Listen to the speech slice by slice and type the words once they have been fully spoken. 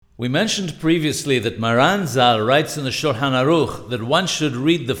We mentioned previously that Maran Zal writes in the Shulchan Aruch that one should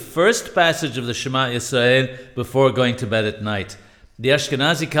read the first passage of the Shema Yisrael before going to bed at night. The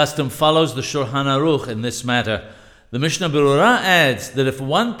Ashkenazi custom follows the Shulchan Aruch in this matter. The Mishnah Berurah adds that if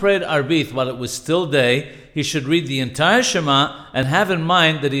one prayed Arbith while it was still day, he should read the entire Shema and have in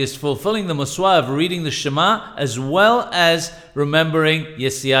mind that he is fulfilling the Muswa of reading the Shema as well as remembering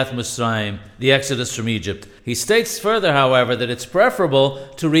Yesiat Mitzrayim, the Exodus from Egypt. He states further, however, that it's preferable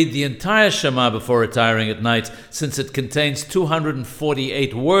to read the entire Shema before retiring at night, since it contains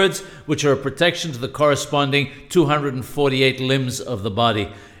 248 words, which are a protection to the corresponding 248 limbs of the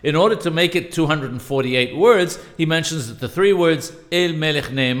body. In order to make it 248 words, he mentions that the three words El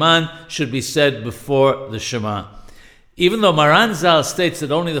Melech Ne'eman should be said before the Shema. Even though Maran Zal states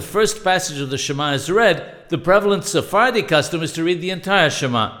that only the first passage of the Shema is read, the prevalent Sephardi custom is to read the entire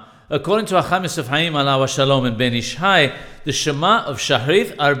Shema. According to Acham Yosef Haim Alav Shalom and Ben Ishai, the Shema of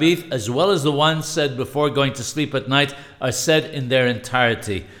Shahrit, Arbith, as well as the ones said before going to sleep at night, are said in their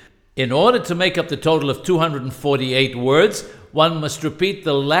entirety. In order to make up the total of 248 words, one must repeat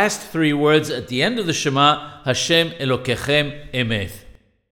the last three words at the end of the Shema, Hashem Elokechem Emet.